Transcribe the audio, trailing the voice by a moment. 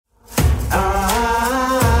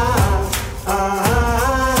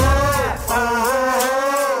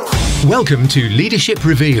Welcome to Leadership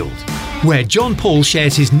Revealed, where John Paul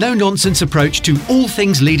shares his no-nonsense approach to all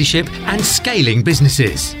things leadership and scaling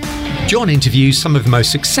businesses. John interviews some of the most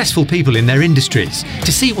successful people in their industries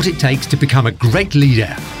to see what it takes to become a great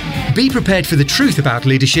leader. Be prepared for the truth about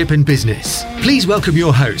leadership and business. Please welcome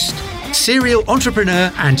your host, serial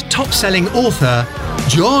entrepreneur and top-selling author,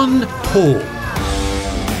 John Paul.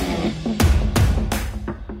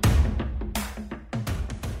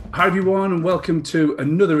 Hi everyone, and welcome to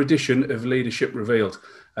another edition of Leadership Revealed.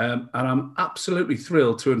 And I'm absolutely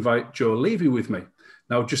thrilled to invite Joel Levy with me.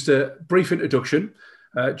 Now, just a brief introduction.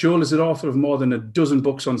 Joel is an author of more than a dozen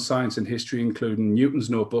books on science and history, including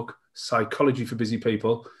Newton's Notebook, Psychology for Busy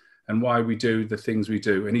People, and Why We Do the Things We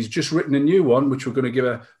Do. And he's just written a new one, which we're going to give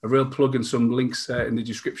a real plug and some links in the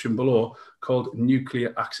description below, called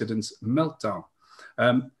Nuclear Accidents Meltdown.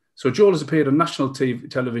 So Joel has appeared on national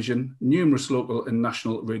television, numerous local and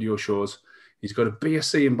national radio shows. He's got a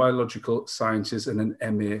BSc in biological sciences and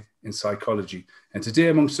an MA in psychology. And today,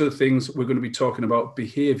 amongst other things, we're going to be talking about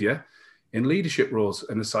behaviour in leadership roles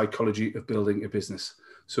and the psychology of building a business.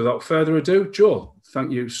 So without further ado, Joel,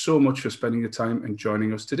 thank you so much for spending the time and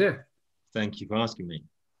joining us today. Thank you for asking me.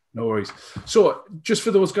 No worries. So just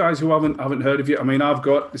for those guys who haven't heard of you, I mean,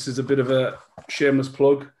 this is a bit of a shameless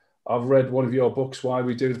plug. I've read one of your books, Why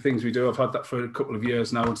We Do the Things We Do. I've had that for a couple of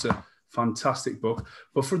years now. It's a fantastic book.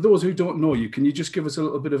 But for those who don't know you, can you just give us a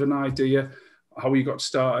little bit of an idea how you got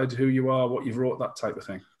started, who you are, what you've wrote, that type of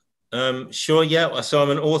thing? Sure, yeah. So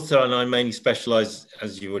I'm an author and I mainly specialise,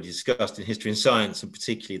 as you already discussed, in history and science, and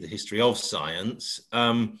particularly the history of science.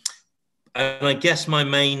 And I guess my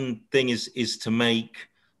main thing is to make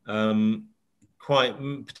quite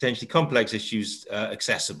potentially complex issues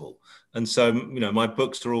accessible. And so, you know, my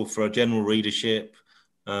books are all for a general readership.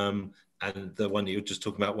 And the one that you're just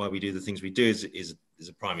talking about, Why We Do the Things We Do, is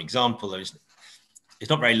a prime example. It's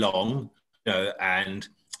not very long, you know, and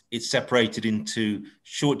it's separated into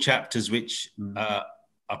short chapters which are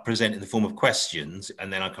present in the form of questions,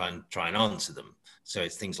 and then I kind of try and answer them. So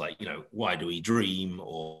it's things like, you know, why do we dream,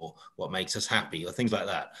 or what makes us happy, or things like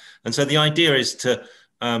that. And so the idea is to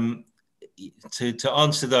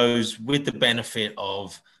answer those with the benefit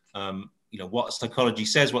of you know, what psychology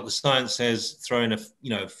says, what the science says, throw in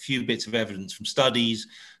a few bits of evidence from studies,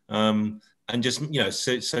 and just, you know,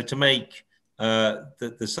 so to make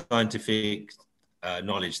the scientific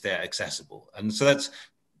knowledge there accessible. And so that's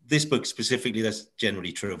this book specifically. That's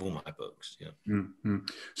generally true of all my books. Yeah. Mm-hmm.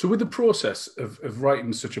 So with the process of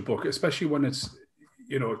writing such a book, especially when it's,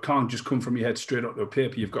 you know, it can't just come from your head straight onto a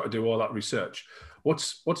paper, you've got to do all that research.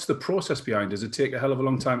 What's the process behind? Does it take a hell of a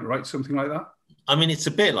long time to write something like that? I mean, it's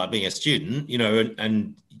a bit like being a student, you know,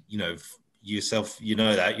 and you know, yourself, you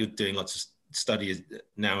know, that you're doing lots of study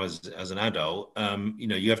now as an adult. You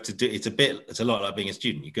know, you have to do, it's a lot like being a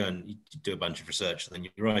student. You go and you do a bunch of research and then you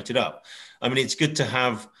write it up. I mean, it's good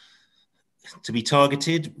to be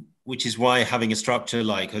targeted, which is why having a structure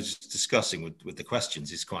like I was just discussing with the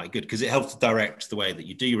questions is quite good, because it helps to direct the way that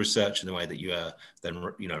you do your research and the way that you then,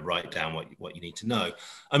 you know, write down what you need to know.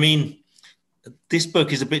 I mean, this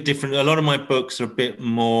book is a bit different. A lot of my books are a bit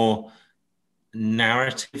more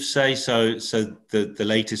narrative, say. So the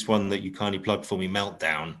latest one that you kindly plugged for me,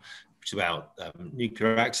 Meltdown, which is about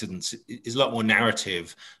nuclear accidents, is a lot more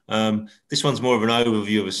narrative. This one's more of an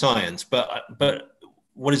overview of a science. But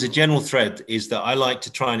what is a general thread is that I like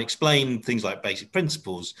to try and explain things like basic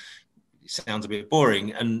principles. It sounds a bit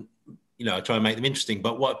boring, and you know, I try and make them interesting.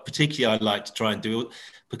 But what particularly I like to try and do,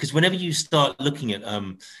 because whenever you start looking at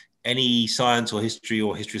any science or history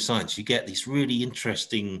of science, you get these really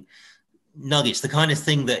interesting nuggets, the kind of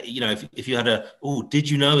thing that, you know, if you had did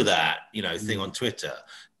you know that, you know, thing on Twitter,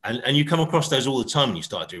 and you come across those all the time when you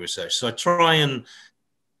start doing research. So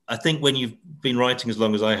I think when you've been writing as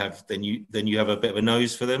long as I have, then you have a bit of a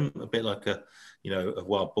nose for them, a bit like a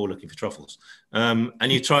wild boar looking for truffles,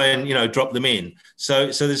 and you try and, you know, drop them in.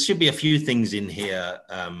 So there should be a few things in here,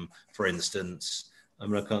 for instance.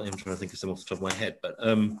 I'm trying to think of some off the top of my head, but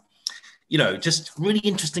you know, just really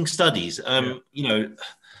interesting studies. You know,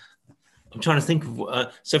 I'm trying to think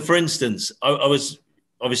of. So, for instance, I was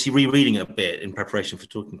obviously rereading it a bit in preparation for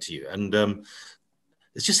talking to you, and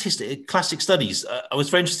it's just history, classic studies. I was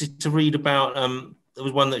very interested to read about. There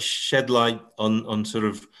was one that shed light on sort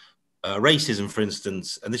of racism, for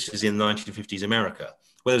instance, and this is in 1950s America,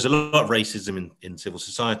 where there's a lot of racism in civil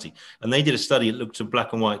society. And they did a study that looked at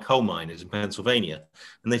black and white coal miners in Pennsylvania,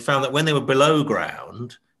 and they found that when they were below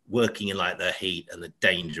ground, working in like the heat and the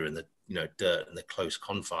danger and the, dirt and the close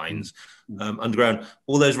confines underground,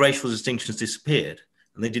 all those racial distinctions disappeared.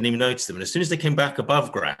 and they didn't even notice them. And as soon as they came back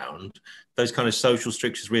above ground, those kind of social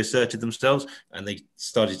strictures reasserted themselves, and they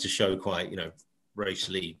started to show quite,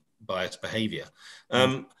 racially biased behavior.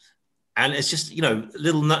 And it's just,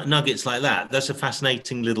 little nuggets like that. That's a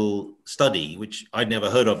fascinating little study, which I'd never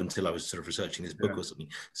heard of until I was sort of researching this book or something.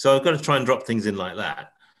 So I've got to try and drop things in like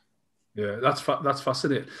that. Yeah, that's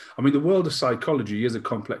fascinating. I mean, the world of psychology is a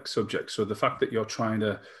complex subject. So the fact that you're trying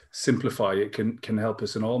to simplify it can help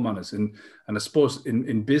us in all manners. And I suppose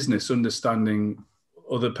in business, understanding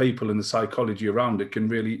other people and the psychology around it can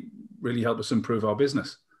really, really help us improve our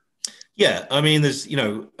business. Yeah, I mean, there's,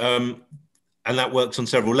 and that works on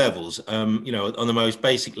several levels. On the most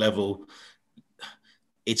basic level,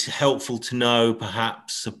 it's helpful to know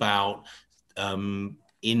perhaps about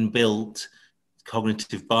inbuilt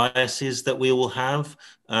cognitive biases that we all have,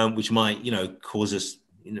 which might, cause us,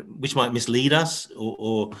 which might mislead us,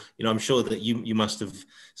 or I'm sure that you must have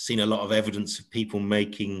seen a lot of evidence of people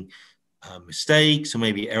making mistakes or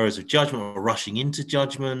maybe errors of judgment or rushing into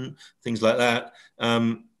judgment, things like that.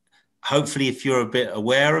 Hopefully, if you're a bit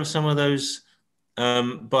aware of some of those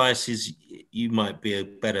biases, you might be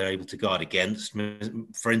better able to guard against,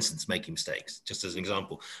 for instance, making mistakes, just as an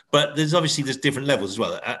example. But there's different levels as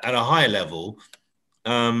well. At a higher level,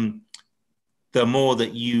 the more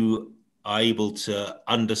that you are able to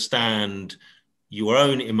understand your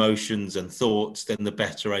own emotions and thoughts, then the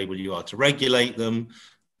better able you are to regulate them,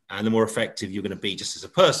 and the more effective you're going to be just as a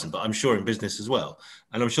person, but I'm sure in business as well.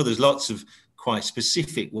 And I'm sure there's lots of quite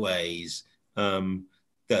specific ways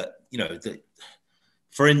that,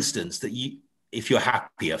 for instance, that if you're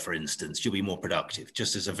happier, for instance, you'll be more productive,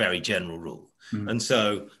 just as a very general rule. And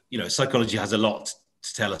so, psychology has a lot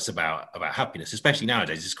to tell us about happiness, especially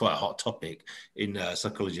nowadays. It's quite a hot topic in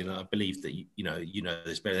psychology, and I believe that you know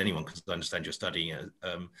this better than anyone, because I understand you're studying it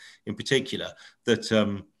in particular.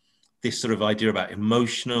 That this sort of idea about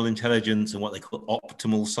emotional intelligence and what they call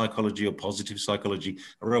optimal psychology or positive psychology,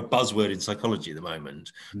 a real buzzword in psychology at the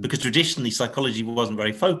moment, because traditionally psychology wasn't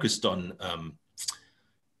very focused on.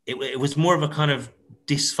 It was more of a kind of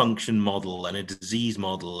dysfunction model and a disease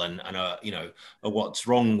model and a what's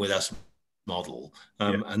wrong with us model,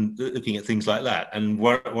 and looking at things like that. And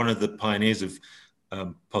one of the pioneers of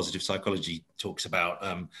positive psychology talks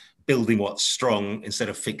about building what's strong instead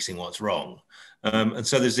of fixing what's wrong. And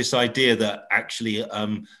so there's this idea that actually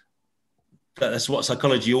that's what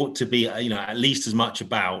psychology ought to be, at least as much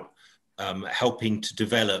about helping to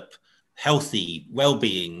develop healthy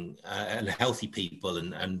well-being and healthy people,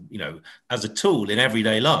 and as a tool in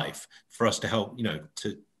everyday life for us to help,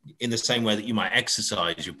 to, in the same way that you might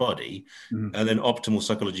exercise your body, and then optimal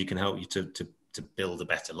psychology can help you to build a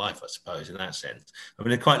better life, I suppose, in that sense. I mean,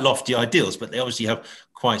 they're quite lofty ideals, but they obviously have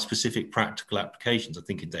quite specific practical applications, I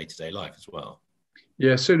think, in day-to-day life as well.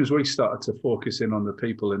 Yeah, as soon as we started to focus in on the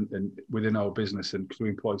people and within our business, and because we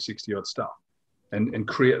employ 60 odd staff, and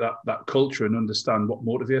create that culture and understand what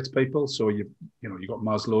motivates people. So you've got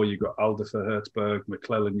Maslow, you've got Alderfer, Hertzberg,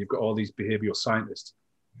 McClellan, you've got all these behavioural scientists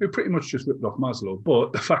who pretty much just ripped off Maslow.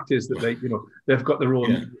 But the fact is that they've got their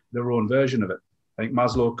own version of it. I think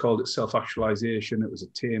Maslow called it self-actualization. It was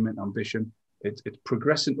attainment, ambition. It's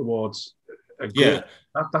progressing towards a goal. Yeah,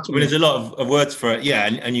 that's what there's a lot of words for it. Yeah,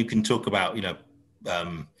 and you can talk about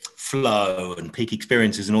flow and peak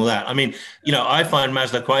experiences and all that. I mean, I find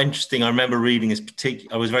Maslow quite interesting. I remember reading his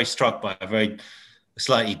I was very struck by a very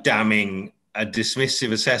slightly damning,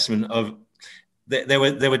 dismissive assessment of. They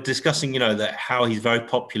were discussing, that how he's very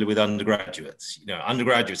popular with undergraduates.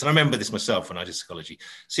 Undergraduates, and I remember this myself when I did psychology.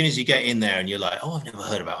 As soon as you get in there and you're like, oh, I've never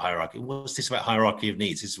heard about hierarchy. What's this about hierarchy of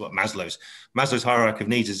needs? This is what Maslow's hierarchy of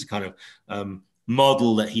needs is, a kind of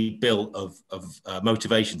model that he built of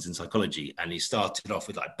motivations in psychology. And he started off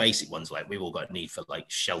with like basic ones, like we've all got a need for like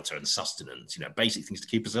shelter and sustenance, basic things to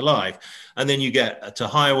keep us alive. And then you get to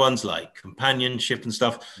higher ones like companionship and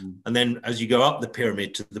stuff. And then as you go up the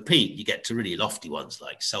pyramid to the peak, you get to really lofty ones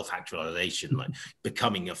like self-actualization, like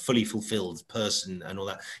becoming a fully fulfilled person and all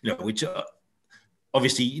that, which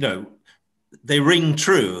obviously, they ring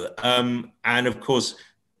true. And of course,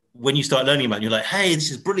 when you start learning about it, you're like, hey,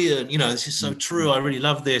 this is brilliant. This is so true. I really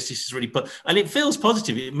love this. This is really, and it feels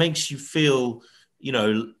positive. It makes you feel,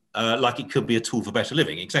 like it could be a tool for better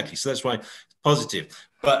living. Exactly. So that's why it's positive.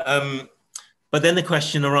 But then the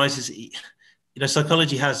question arises,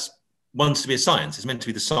 psychology wants to be a science. It's meant to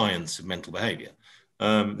be the science of mental behavior,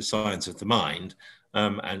 the science of the mind,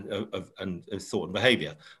 and of thought and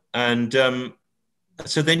behavior. And,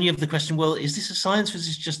 so then you have the question, well, is this a science or is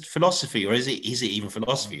this just philosophy, or is it even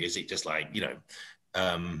philosophy? Is it just like,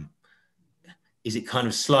 is it kind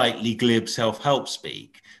of slightly glib self-help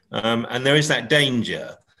speak? And there is that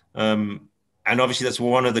danger and obviously that's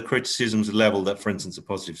one of the criticisms level that, for instance, a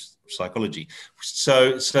positive psychology.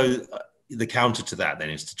 So the counter to that then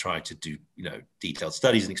is to try to do, detailed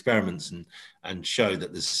studies and experiments and show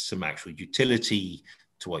that there's some actual utility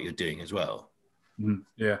to what you're doing as well.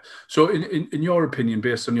 Yeah. So in your opinion,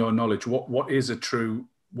 based on your knowledge, what is a true,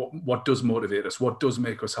 what does motivate us? What does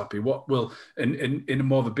make us happy? What will, in a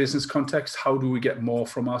more of a business context, how do we get more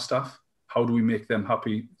from our staff? How do we make them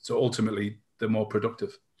happy? So ultimately they're more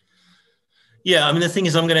productive. Yeah, I mean, the thing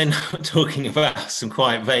is, I'm going to end up talking about some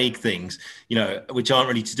quite vague things, which aren't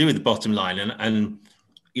really to do with the bottom line. And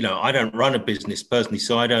I don't run a business personally,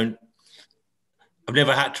 so I've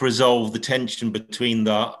never had to resolve the tension between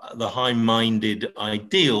the high-minded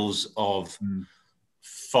ideals of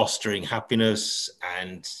fostering happiness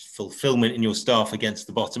and fulfillment in your staff against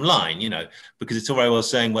the bottom line, because it's all very well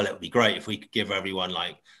saying, well, it would be great if we could give everyone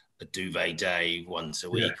like a duvet day once a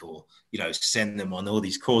week, or send them on all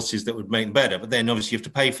these courses that would make them better. But then obviously you have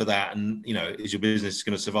to pay for that, and is your business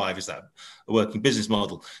going to survive? Is that a working business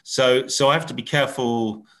model? So I have to be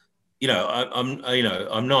careful.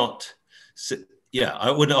 I'm not.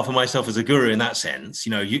 I wouldn't offer myself as a guru in that sense.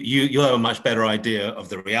 You'll have a much better idea of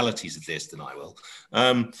the realities of this than I will.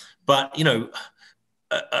 But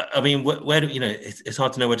I mean, where do it's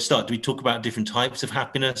hard to know where to start. Do we talk about different types of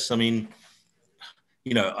happiness? I mean,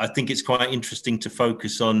 I think it's quite interesting to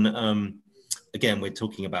focus on, again, we're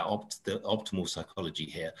talking about the optimal psychology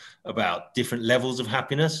here, about different levels of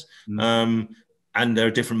happiness. And there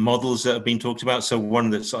are different models that have been talked about. So one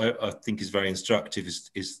that I think is very instructive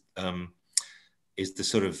is the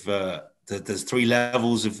sort of, there's three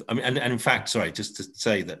levels of, and in fact, sorry, just to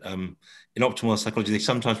say that in optimal psychology, they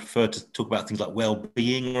sometimes prefer to talk about things like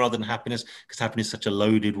well-being rather than happiness, because happiness is such a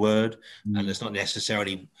loaded word, and it's not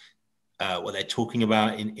necessarily what they're talking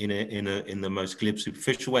about in the most glib,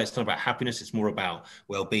 superficial way. It's not about happiness, it's more about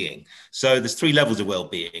well-being. So there's three levels of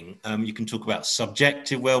well-being. You can talk about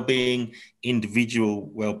subjective well-being,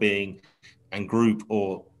 individual well-being, and group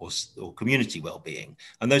or community well-being.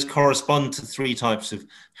 And those correspond to three types of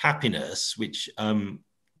happiness, which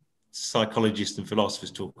psychologists and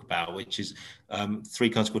philosophers talk about, which is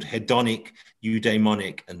three kinds called hedonic,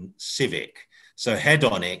 eudaimonic, and civic. So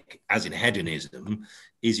hedonic, as in hedonism,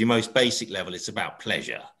 is your most basic level. It's about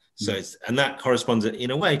pleasure. So and that corresponds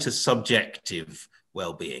in a way to subjective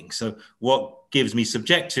well-being. So what gives me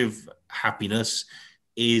subjective happiness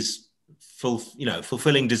is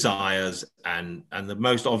fulfilling desires and the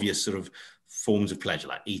most obvious sort of forms of pleasure,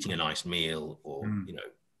 like eating a nice meal or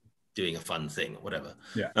doing a fun thing or whatever.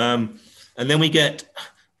 And then we get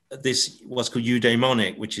this what's called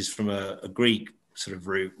eudaimonic, which is from a Greek sort of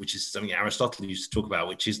root, which is something Aristotle used to talk about,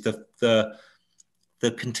 which is the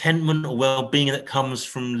contentment or well-being that comes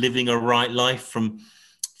from living a right life, from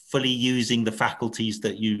fully using the faculties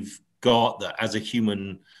that you've got, that as a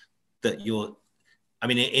human, that you're, I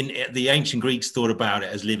mean, in the ancient Greeks thought about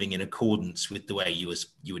it as living in accordance with the way you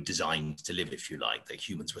were designed to live, if you like, that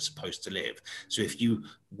humans were supposed to live. So if you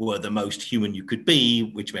were the most human you could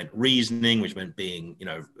be, which meant reasoning, which meant being,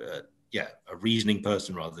 a reasoning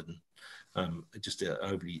person rather than just a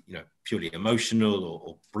overly, purely emotional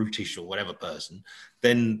or brutish or whatever person,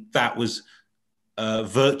 then that was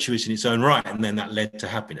virtuous in its own right, and then that led to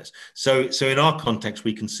happiness. So in our context,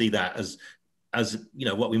 we can see that as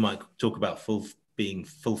what we might talk about being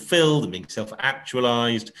fulfilled and being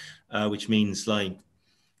self-actualized, which means like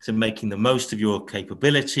making the most of your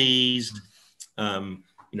capabilities,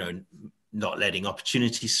 not letting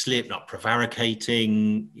opportunities slip, not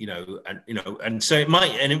prevaricating, and so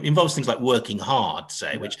it involves things like working hard,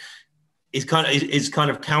 say, which is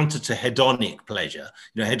kind of counter to hedonic pleasure.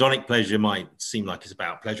 Hedonic pleasure might seem like it's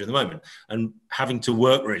about pleasure in the moment, and having to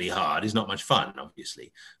work really hard is not much fun,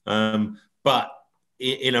 obviously. But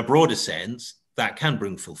in a broader sense, that can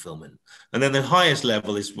bring fulfillment. And then the highest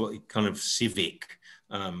level is what kind of civic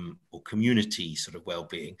or community sort of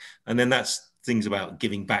well-being. And then that's things about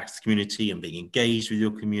giving back to the community and being engaged with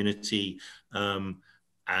your community, and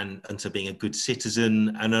so being a good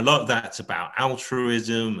citizen. And a lot of that's about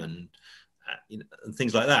altruism and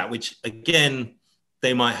things like that, which again,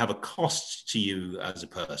 they might have a cost to you as a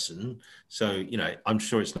person. So, I'm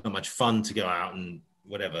sure it's not much fun to go out and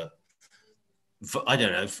whatever, I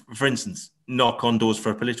don't know, for instance, knock on doors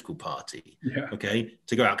for a political party. Okay,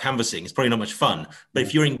 to go out canvassing, it's probably not much fun. But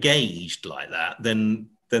if you're engaged like that, then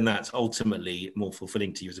that's ultimately more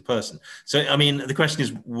fulfilling to you as a person. So, I mean, the question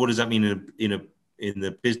is, what does that mean in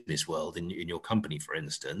the business world, in your company, for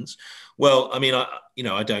instance? Well, I mean,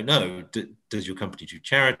 I don't know. Does your company do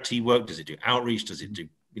charity work? Does it do outreach? Does it do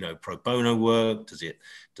pro bono work? Does it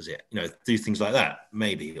do things like that?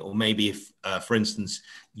 Maybe. Or maybe if, for instance,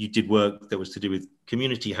 you did work that was to do with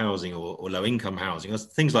community housing or low income housing, or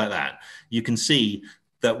things like that, you can see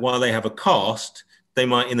that while they have a cost, they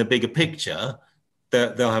might, in the bigger picture,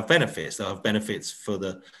 they'll have benefits. They'll have benefits for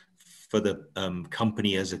the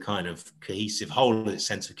company as a kind of cohesive whole, its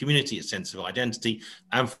sense of community, its sense of identity,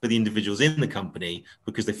 and for the individuals in the company,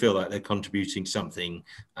 because they feel like they're contributing something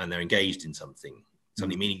and they're engaged in something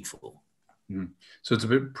meaningful. So it's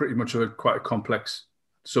pretty much quite a complex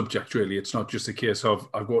subject, really. It's not just a case of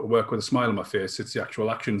I've got to work with a smile on my face. It's the actual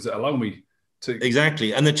actions that allow me to.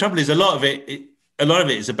 Exactly. And the trouble is, a lot of it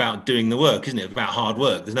is about doing the work, isn't it? About hard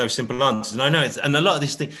work. There's no simple answers. And I know and a lot of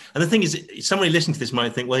this thing, and the thing is, somebody listening to this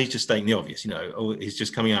might think, well, he's just stating the obvious, or he's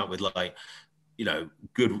just coming out with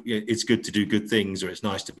it's good to do good things, or it's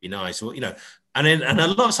nice to be nice, or, and a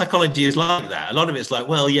lot of psychology is like that. A lot of it's like,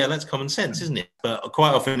 well, yeah, that's common sense, isn't it? But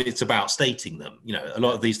quite often it's about stating them. A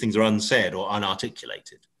lot of these things are unsaid or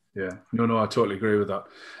unarticulated. Yeah, no, I totally agree with that.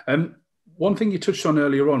 One thing you touched on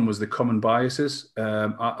earlier on was the common biases.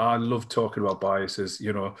 I love talking about biases.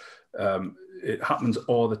 It happens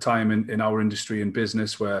all the time in our industry and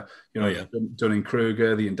business, where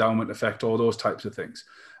Dunning-Kruger, the endowment effect, all those types of things.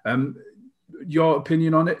 Your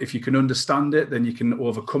opinion on it? If you can understand it, then you can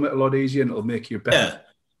overcome it a lot easier, and it'll make you better.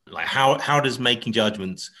 Yeah. Like how does making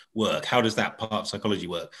judgments work? How does that part of psychology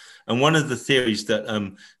work? And one of the theories that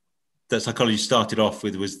psychology started off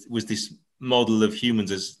with was this model of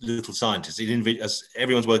humans as little scientists. As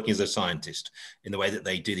everyone's working as a scientist in the way that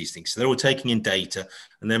they do these things. So they're all taking in data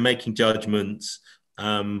and they're making judgments,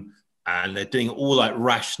 and they're doing it all like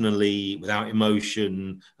rationally, without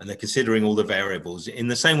emotion, and they're considering all the variables in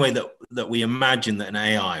the same way that we imagine that an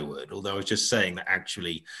AI would. Although I was just saying that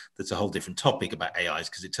actually that's a whole different topic about AIs,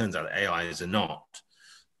 because it turns out that AIs are not,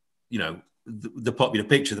 the popular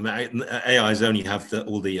picture of them. AIs only have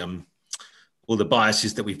all the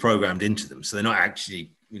biases that we've programmed into them. So they're not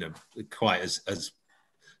actually, quite as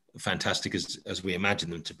fantastic as we imagine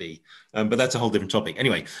them to be. But that's a whole different topic.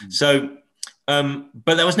 Anyway, so,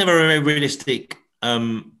 but that was never a very realistic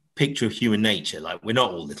picture of human nature. Like, we're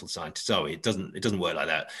not all little scientists, are we? It doesn't work like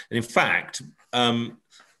that. And in fact,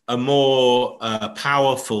 a more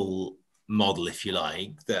powerful model, if you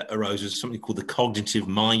like, that arose was something called the cognitive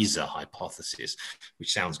miser hypothesis,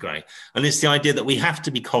 which sounds great. And it's the idea that we have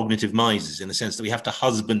to be cognitive misers, in the sense that we have to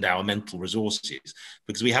husband our mental resources,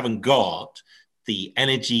 because we haven't got the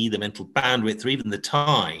energy, the mental bandwidth, or even the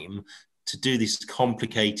time to do these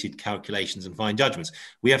complicated calculations and fine judgments.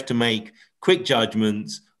 We have to make quick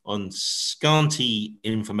judgments on scanty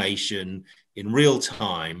information in real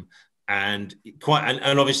time. And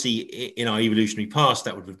obviously in our evolutionary past,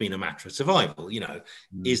 that would have been a matter of survival.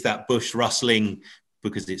 Is that bush rustling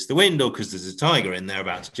because it's the wind, or because there's a tiger in there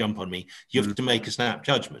about to jump on me? You have to make a snap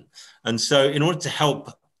judgment. And so in order to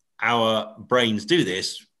help our brains do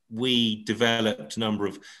this, we developed a number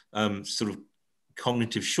of sort of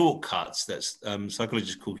cognitive shortcuts that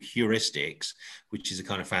psychologists call heuristics, which is a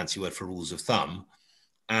kind of fancy word for rules of thumb.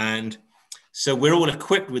 And so we're all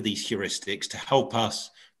equipped with these heuristics to help us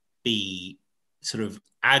be sort of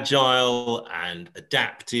agile and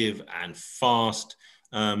adaptive and fast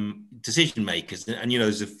decision makers. And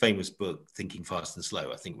there's a famous book, Thinking Fast and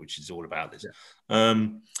Slow, I think, which is all about this. Yeah.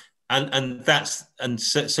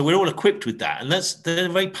 So we're all equipped with that, and they're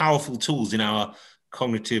very powerful tools in our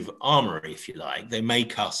cognitive armory, if you like. They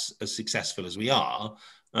make us as successful as we are,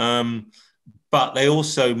 but they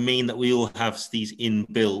also mean that we all have these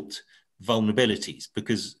inbuilt vulnerabilities,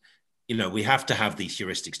 because we have to have these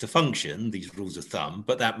heuristics to function, these rules of thumb,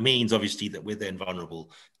 but that means obviously that we're then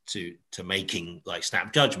vulnerable to making like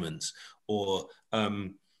snap judgments, or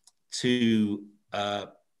to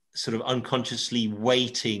sort of unconsciously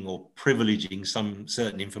weighting or privileging some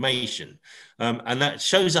certain information. And that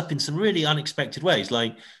shows up in some really unexpected ways.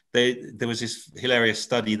 Like there was this hilarious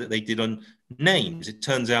study that they did on names. It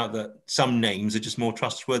turns out that some names are just more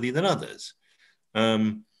trustworthy than others.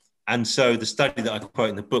 And so the study that I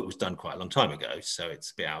quote in the book was done quite a long time ago, so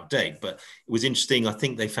it's a bit out of date, but it was interesting. I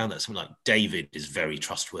think they found that something like David is very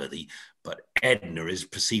trustworthy, but Edna is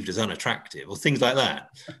perceived as unattractive, or things like that.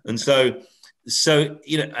 And so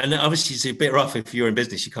and obviously it's a bit rough if you're in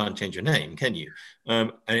business, you can't change your name, can you?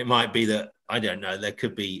 And it might be that, I don't know, there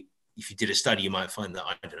could be, if you did a study, you might find that,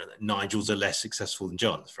 I don't know, that Nigels are less successful than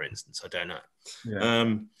Johns, for instance. I don't know.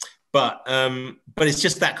 Yeah. But it's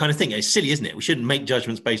just that kind of thing. It's silly, isn't it? We shouldn't make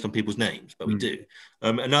judgments based on people's names, but we do.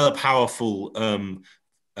 Another powerful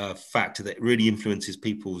factor that really influences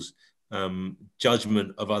people's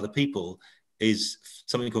judgment of other people is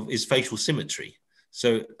something called facial symmetry.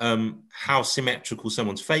 So how symmetrical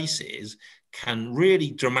someone's face is can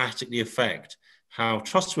really dramatically affect how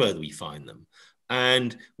trustworthy we find them.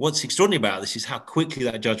 And what's extraordinary about this is how quickly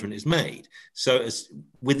that judgment is made. So as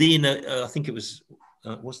within, I think it was,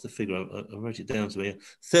 what's the figure? I wrote it down to here,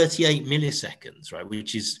 38 milliseconds, right?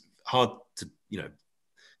 Which is hard to,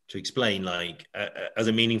 to explain, like as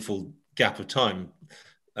a meaningful gap of time,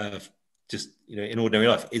 just, in ordinary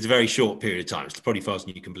life. It's a very short period of time. It's probably faster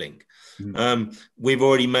than you can blink. Mm. We've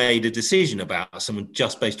already made a decision about someone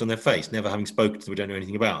just based on their face, never having spoken to them, we don't know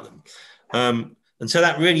anything about them. And so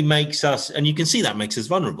that really makes us, and you can see that makes us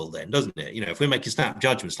vulnerable then, doesn't it? If we're making snap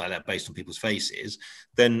judgments like that based on people's faces,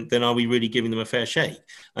 then are we really giving them a fair shake?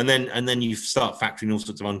 And then you start factoring all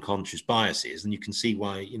sorts of unconscious biases, and you can see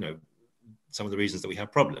why, some of the reasons that we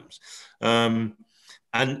have problems.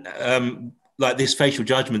 Like this facial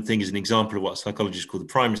judgment thing is an example of what psychologists call the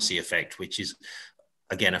primacy effect, which is,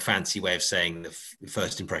 again, a fancy way of saying the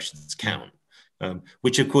first impressions count.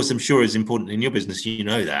 Which, of course, I'm sure is important in your business. You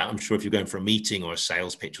know that. I'm sure if you're going for a meeting or a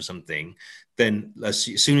sales pitch or something, then as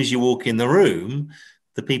soon as you walk in the room,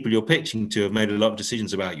 the people you're pitching to have made a lot of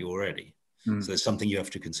decisions about you already. So there's something you have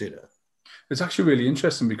to consider. It's actually really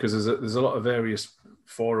interesting because there's a lot of various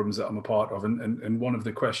forums that I'm a part of. And one of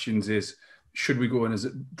the questions is, should we go in as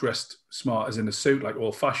dressed smart as in a suit, like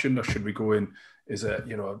old fashioned, or should we go in as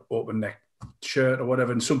an open neck shirt or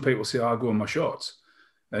whatever? And some people say, I'll go in my shorts.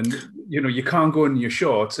 And, you can't go in your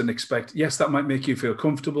shorts and expect, yes, that might make you feel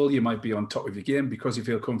comfortable. You might be on top of your game because you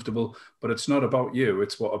feel comfortable, but it's not about you.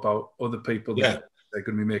 It's what about other people that they're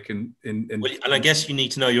going to be making Well, and I guess you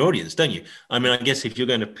need to know your audience, don't you? I mean, I guess if you're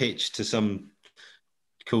going to pitch to some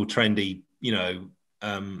cool, trendy,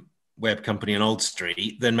 web company on Old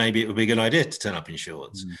Street, then maybe it would be a good idea to turn up in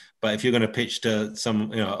shorts. But if you're going to pitch to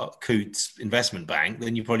some, Coots investment bank,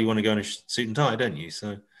 then you probably want to go in a suit and tie, don't you?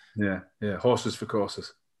 So yeah, horses for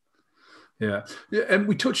courses. Yeah, and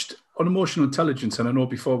we touched on emotional intelligence, and I know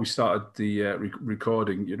before we started the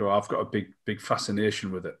recording, I've got a big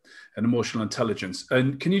fascination with it, and emotional intelligence.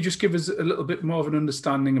 And can you just give us a little bit more of an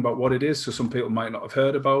understanding about what it is, so some people might not have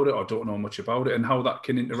heard about it or don't know much about it, and how that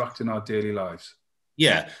can interact in our daily lives?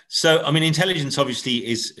 Yeah, so I mean, intelligence obviously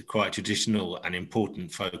is quite a traditional and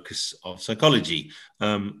important focus of psychology,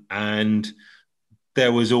 and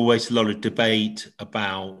there was always a lot of debate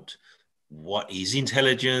about what is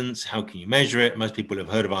intelligence? How can you measure it? Most people have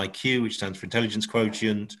heard of IQ, which stands for intelligence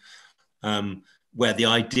quotient, where the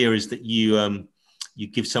idea is that you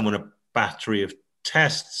give someone a battery of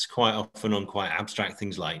tests, quite often on quite abstract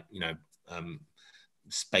things like,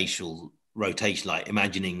 spatial rotation, like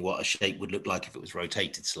imagining what a shape would look like if it was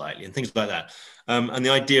rotated slightly and things like that. And the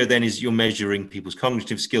idea then is you're measuring people's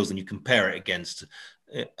cognitive skills and you compare it against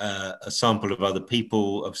a sample of other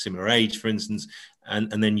people of similar age, for instance,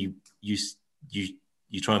 and then you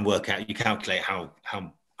try and work out, you calculate how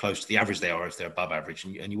close to the average they are, if they're above average,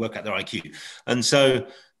 and you work out their IQ. And so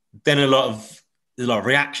then there's a lot of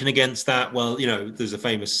reaction against that. Well, there's a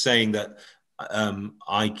famous saying that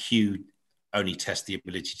IQ only tests the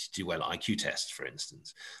ability to do well at IQ tests, for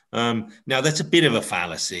instance. Now that's a bit of a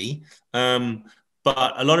fallacy,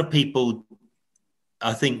 but a lot of people,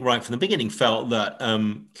 I think, right from the beginning, felt that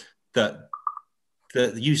that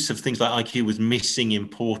the use of things like IQ was missing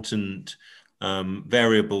important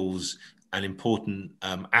variables and important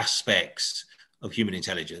aspects of human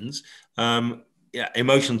intelligence.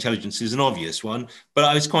 Emotional intelligence is an obvious one,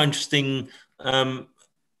 but it's quite interesting. I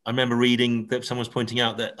remember reading that someone was pointing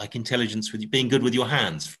out that, like, intelligence with being good with your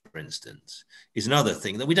hands, for instance, is another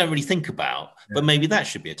thing that we don't really think about, but maybe that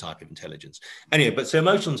should be a type of intelligence. Anyway, but so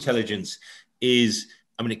emotional intelligence is,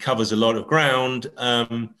 it covers a lot of ground.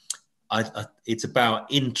 It's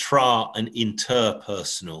about intra and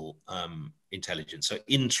interpersonal intelligence. So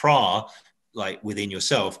intra, like within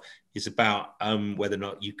yourself, is about whether or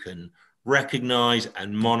not you can recognize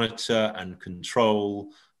and monitor and control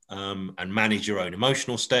and manage your own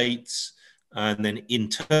emotional states. And then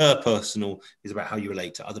interpersonal is about how you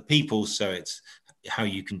relate to other people. So it's how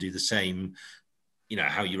you can do the same,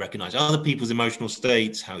 how you recognize other people's emotional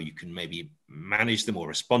states, how you can maybe manage them or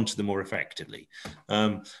respond to them more effectively.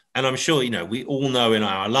 And I'm sure, we all know in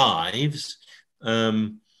our lives,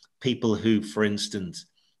 people who, for instance,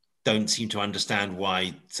 don't seem to understand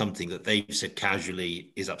why something that they've said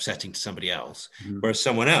casually is upsetting to somebody else. Mm-hmm. Whereas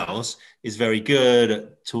someone else is very good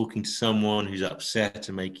at talking to someone who's upset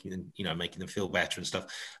and making them feel better and stuff.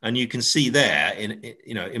 And you can see there in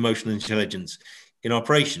emotional intelligence in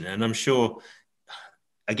operation. And I'm sure,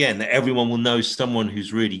 again, that everyone will know someone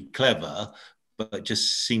who's really clever, but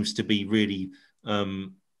just seems to be really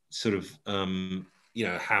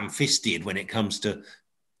ham-fisted when it comes to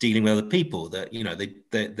dealing with other people, that, you know,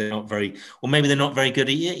 they're not very, or maybe they're not very good at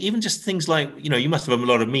even just things like, you know, you must have a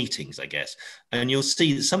lot of meetings, I guess, and you'll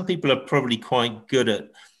see that some people are probably quite good at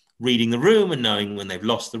reading the room and knowing when they've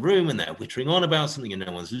lost the room and they're whittering on about something and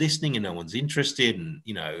no one's listening and no one's interested, and,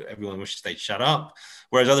 you know, everyone wishes they'd shut up.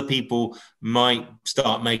 Whereas other people might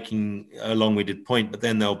start making a long-winded point, but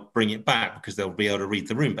then they'll bring it back because they'll be able to read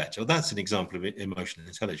the room better. Well, that's an example of emotional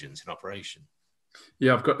intelligence in operation.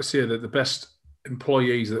 Yeah, I've got to say that the best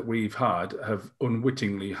employees that we've had have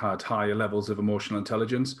unwittingly had higher levels of emotional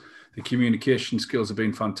intelligence. The communication skills have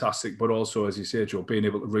been fantastic, but also, as you say, Joe, being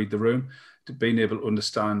able to read the room, to being able to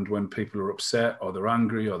understand when people are upset or they're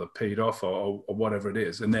angry or they're paid off or whatever it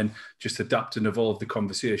is, and then just adapt and evolve the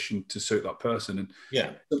conversation to suit that person. And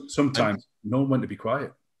yeah, sometimes know when to be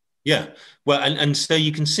quiet. Yeah, well, and so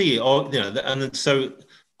you can see, or, you know, and so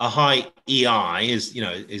a high EI is, you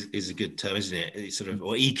know, is a good term, isn't it? It's sort of,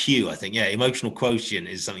 or EQ, I think. Yeah, emotional quotient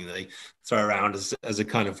is something that they throw around as a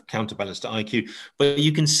kind of counterbalance to IQ. But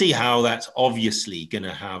you can see how that's obviously going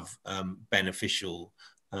to have beneficial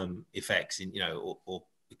effects in, you know, or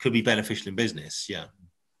it could be beneficial in business. Yeah.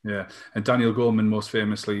 Yeah, and Daniel Goleman, most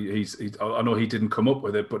famously, I know he didn't come up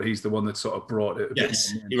with it, but he's the one that sort of brought it.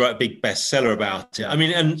 Yes, he wrote a big bestseller about it. I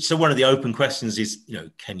mean, and so one of the open questions is, you know,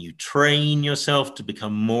 can you train yourself to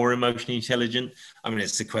become more emotionally intelligent? I mean,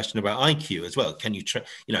 it's a question about IQ as well. Can you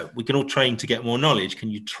you know, we can all train to get more knowledge. Can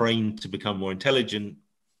you train to become more intelligent?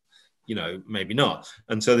 You know, maybe not.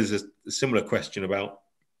 And so there's a similar question about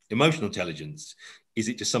emotional intelligence. Is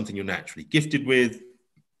it just something you're naturally gifted with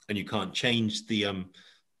and you can't change the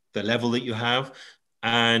level that you have?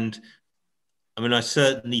 And I mean, I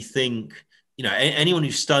certainly think, you know, anyone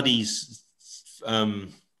who studies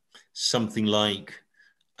something like,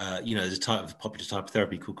 you know, there's a popular type of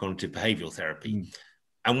therapy called cognitive behavioral therapy.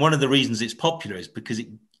 And one of the reasons it's popular is because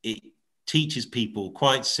it teaches people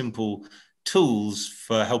quite simple tools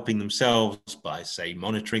for helping themselves by, say,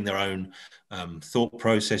 monitoring their own thought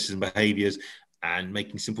processes and behaviors and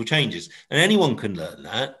making simple changes. And anyone can learn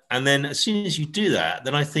that. And then as soon as you do that,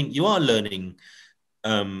 then I think you are learning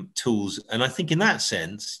tools. And I think in that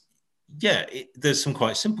sense, yeah, there's some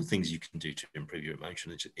quite simple things you can do to improve your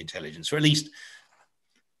emotional intelligence, or at least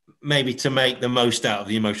maybe to make the most out of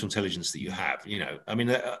the emotional intelligence that you have. You know, I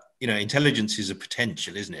mean, you know, intelligence is a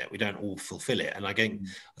potential, isn't it? We don't all fulfill it. And I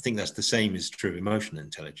think that's the same is true of emotional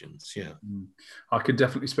intelligence. Yeah. I could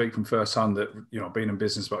definitely speak from first hand that, you know, being in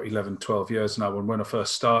business about 11, 12 years now, and when I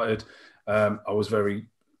first started, I was very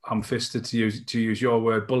ham-fisted, to use your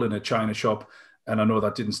word, bull in a china shop. And I know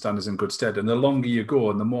that didn't stand us in good stead. And the longer you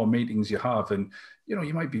go and the more meetings you have, and, you know,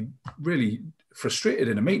 you might be really frustrated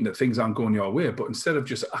in a meeting that things aren't going your way, but instead of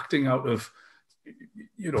just acting out of,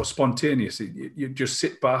 you know, spontaneously, you just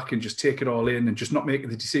sit back and just take it all in and just not make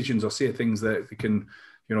the decisions or say things that can,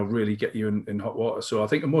 you know, really get you in hot water. So I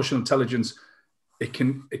think emotional intelligence, it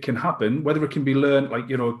can happen. Whether it can be learned, like,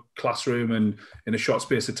 you know, classroom and in a short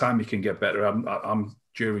space of time, you can get better. I'm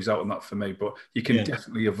jury's out on that for me, but you can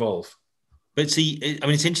definitely evolve. But see, I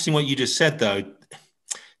mean, it's interesting what you just said, though,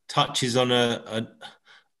 touches on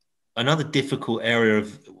another difficult area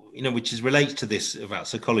of, you know, which relates to this about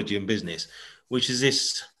psychology and business, which is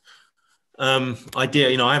this idea.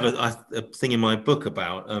 You know, I have a thing in my book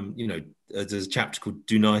about, you know, there's a chapter called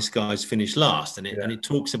 "Do Nice Guys Finish Last," and it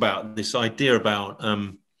talks about this idea about,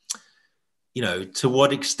 you know, to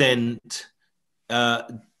what extent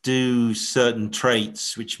do certain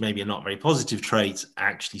traits, which maybe are not very positive traits,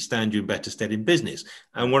 actually stand you in better stead in business.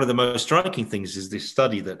 And one of the most striking things is this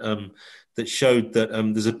study that that showed that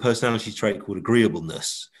there's a personality trait called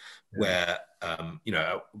agreeableness, where you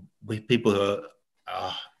know, people who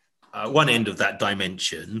are at one end of that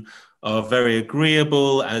dimension are very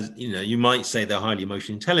agreeable. As you know, you might say they're highly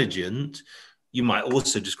emotionally intelligent. You might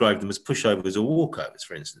also describe them as pushovers or walkovers,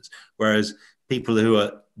 for instance. Whereas people who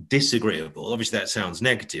are disagreeable, obviously that sounds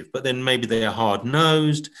negative, but then maybe they are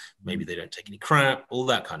hard-nosed, maybe they don't take any crap, all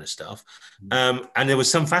that kind of stuff. And there was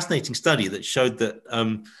some fascinating study that showed that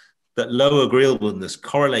that low agreeableness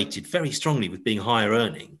correlated very strongly with being higher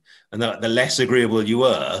earning, and that the less agreeable you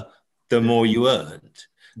were, the more you earned.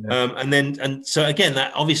 And so again,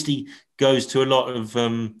 that obviously goes to a lot of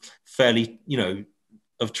fairly, you know,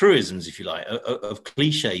 of truisms, if you like, of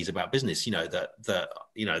cliches about business. You know,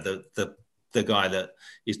 the guy that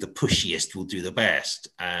is the pushiest will do the best,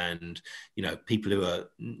 and, you know, people who are,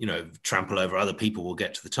 you know, trample over other people will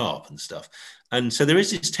get to the top and stuff. And so there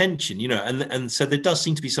is this tension, you know, and so there does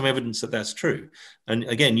seem to be some evidence that that's true. And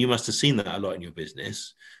again, you must have seen that a lot in your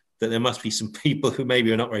business, that there must be some people who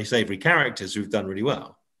maybe are not very savory characters who've done really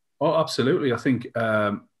well. Oh, absolutely. I think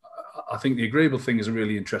the agreeable thing is a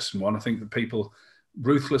really interesting one. I think that people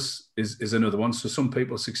Ruthless is another one. So some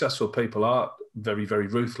people, successful people, are very, very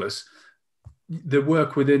ruthless. They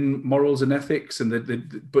work within morals and ethics,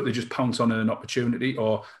 but they just pounce on an opportunity,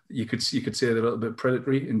 or you could say they're a little bit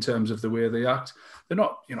predatory in terms of the way they act. They're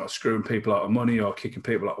not, screwing people out of money or kicking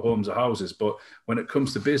people out of homes or houses, but when it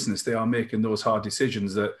comes to business, they are making those hard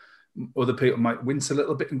decisions that other people might wince a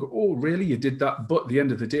little bit and go, "Oh, really? You did that?" But at the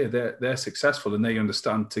end of the day, they're successful and they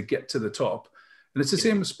understand to get to the top. And it's the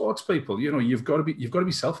same with sports people. You've got to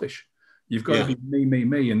be selfish. You've got to be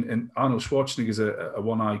me. And Arnold Schwarzenegger is a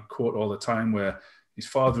one I quote all the time, where his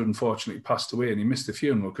father unfortunately passed away and he missed the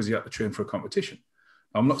funeral because he had to train for a competition.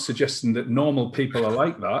 I'm not suggesting that normal people are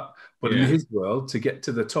like that, but in his world, to get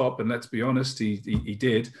to the top, and let's be honest, he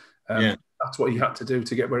did. That's what he had to do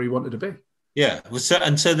to get where he wanted to be. Yeah. Well,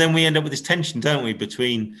 so then we end up with this tension, don't we,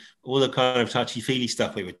 between all the kind of touchy-feely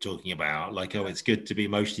stuff we were talking about, like, oh, it's good to be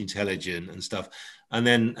emotionally intelligent and stuff. And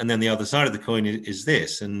then the other side of the coin is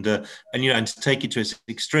this. And to take it to its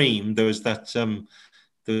extreme, there was that,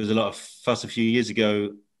 there was a lot of fuss a few years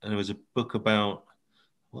ago, and there was a book about,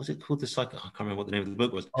 what was it called? I can't remember what the name of the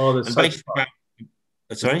book was. Oh, the sorry?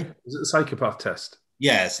 Was it the psychopath test?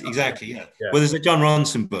 Yes, exactly. Yeah. Well, there's a John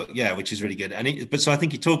Ronson book, which is really good. So I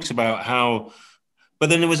think he talks about how, but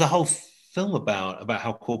then there was a whole film about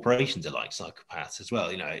how corporations are like psychopaths as well.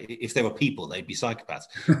 If they were people, they'd be psychopaths.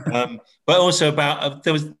 But also about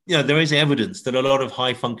there is evidence that a lot of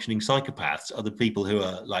high functioning psychopaths are the people who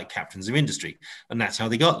are like captains of industry, and that's how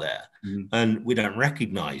they got there. And we don't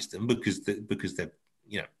recognize them because they're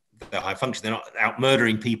they're high function. They're not out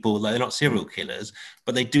murdering people. They're not serial killers,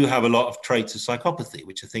 but they do have a lot of traits of psychopathy,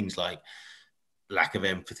 which are things like lack of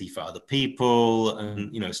empathy for other people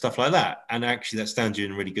and, stuff like that. And actually that stands you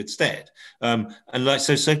in really good stead. So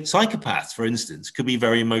psychopaths, for instance, could be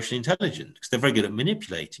very emotionally intelligent because they're very good at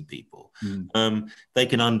manipulating people. They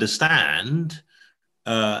can understand,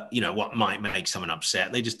 what might make someone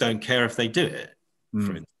upset. They just don't care if they do it,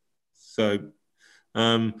 for instance. So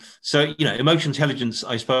emotional intelligence,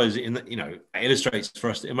 I suppose, illustrates for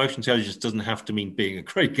us that emotional intelligence doesn't have to mean being a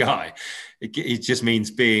great guy. It just means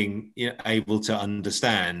being able to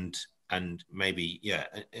understand and maybe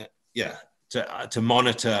to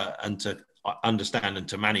monitor and to understand and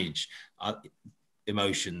to manage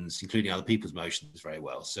emotions, including other people's emotions, very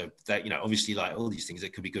well. So that obviously, like all these things,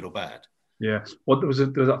 it could be good or bad. Yeah. Well, there was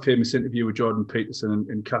that famous interview with Jordan Peterson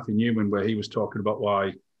and Kathy Newman where he was talking about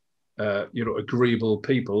why. Agreeable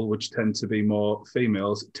people, which tend to be more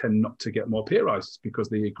females, tend not to get more pay rises because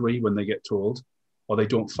they agree when they get told, or they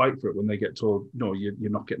don't fight for it when they get told, no, you're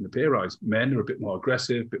not getting the pay rise. Men are a bit more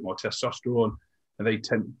aggressive, a bit more testosterone, and they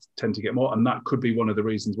tend to get more. And that could be one of the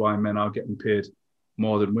reasons why men are getting paid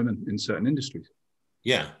more than women in certain industries.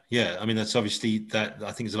 Yeah. I mean, that's obviously that.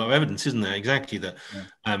 I think there's a lot of evidence, isn't there? Exactly that.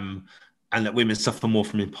 And that women suffer more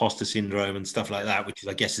from imposter syndrome and stuff like that, which is,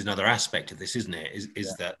 I guess, is another aspect of this, isn't it?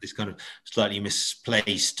 Is that this kind of slightly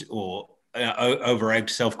misplaced or over-egged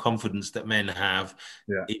self-confidence that men have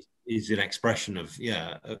is an expression of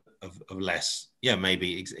less,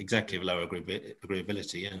 maybe exactly of lower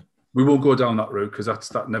agreeability, yeah. We won't go down that route because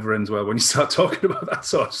that never ends well when you start talking about that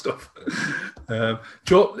sort of stuff.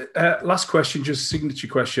 Joe, last question, just signature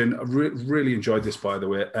question. I really enjoyed this, by the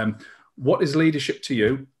way. What is leadership to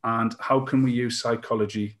you, and how can we use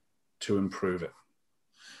psychology to improve it?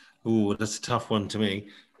 Oh, that's a tough one to me.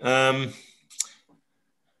 I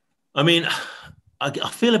mean, I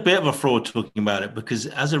feel a bit of a fraud talking about it because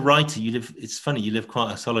as a writer, it's funny, you live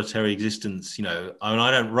quite a solitary existence,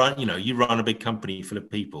 I don't run, you run a big company full of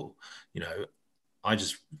people, I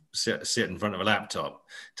just sit in front of a laptop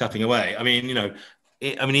tapping away. I mean,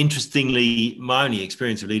 interestingly, my only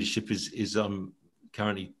experience of leadership is I'm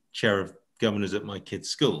currently chair of governors at my kids'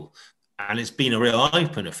 school, and it's been a real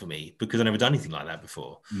eye-opener for me because I've never done anything like that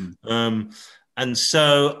before. And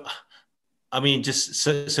so, I mean, just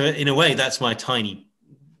so in a way, that's my tiny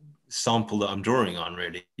sample that I'm drawing on,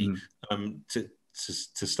 really, to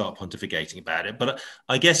start pontificating about it. But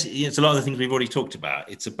I guess it's a lot of the things we've already talked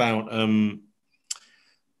about. It's about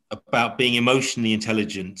being emotionally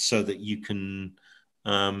intelligent so that you can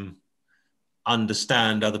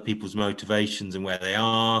understand other people's motivations and where they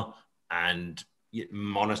are, and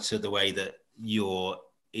monitor the way that your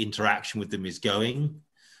interaction with them is going.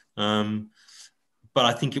 But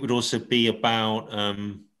I think it would also be about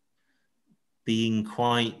being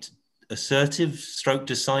quite assertive, stroke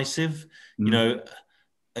decisive.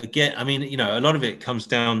 Again, I mean, a lot of it comes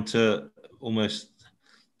down to almost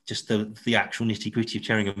just the actual nitty gritty of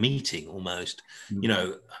chairing a meeting almost.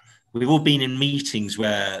 We've all been in meetings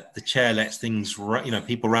where the chair lets things,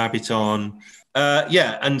 people rabbit on.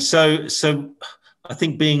 And so I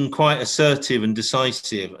think being quite assertive and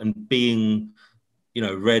decisive and being,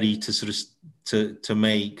 ready to sort of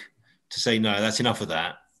to say, no, that's enough of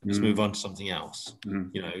that. Let's move on to something else,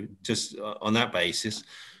 just on that basis.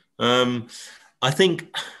 I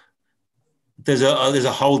think there's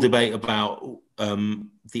a whole debate about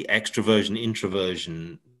the extroversion,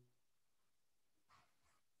 introversion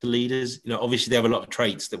leaders. Obviously they have a lot of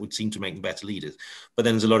traits that would seem to make them better leaders, but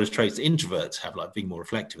then there's a lot of traits that introverts have, like being more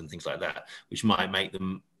reflective and things like that, which might make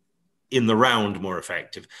them in the round more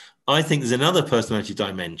effective. I think there's another personality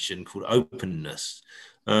dimension called openness.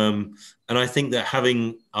 And I think that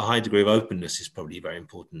having a high degree of openness is probably very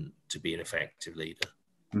important to be an effective leader.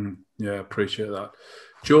 Yeah, appreciate that.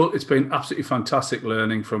 Joel, it's been absolutely fantastic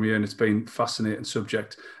learning from you, and it's been a fascinating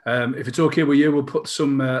subject. If it's okay with you, we'll put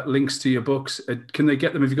some links to your books. Can they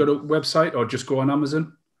get them if you've got a website, or just go on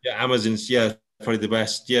Amazon? Yeah, Amazon's, probably the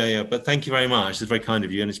best. Yeah. But thank you very much. It's very kind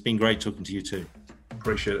of you, and it's been great talking to you too.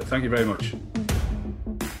 Appreciate it. Thank you very much.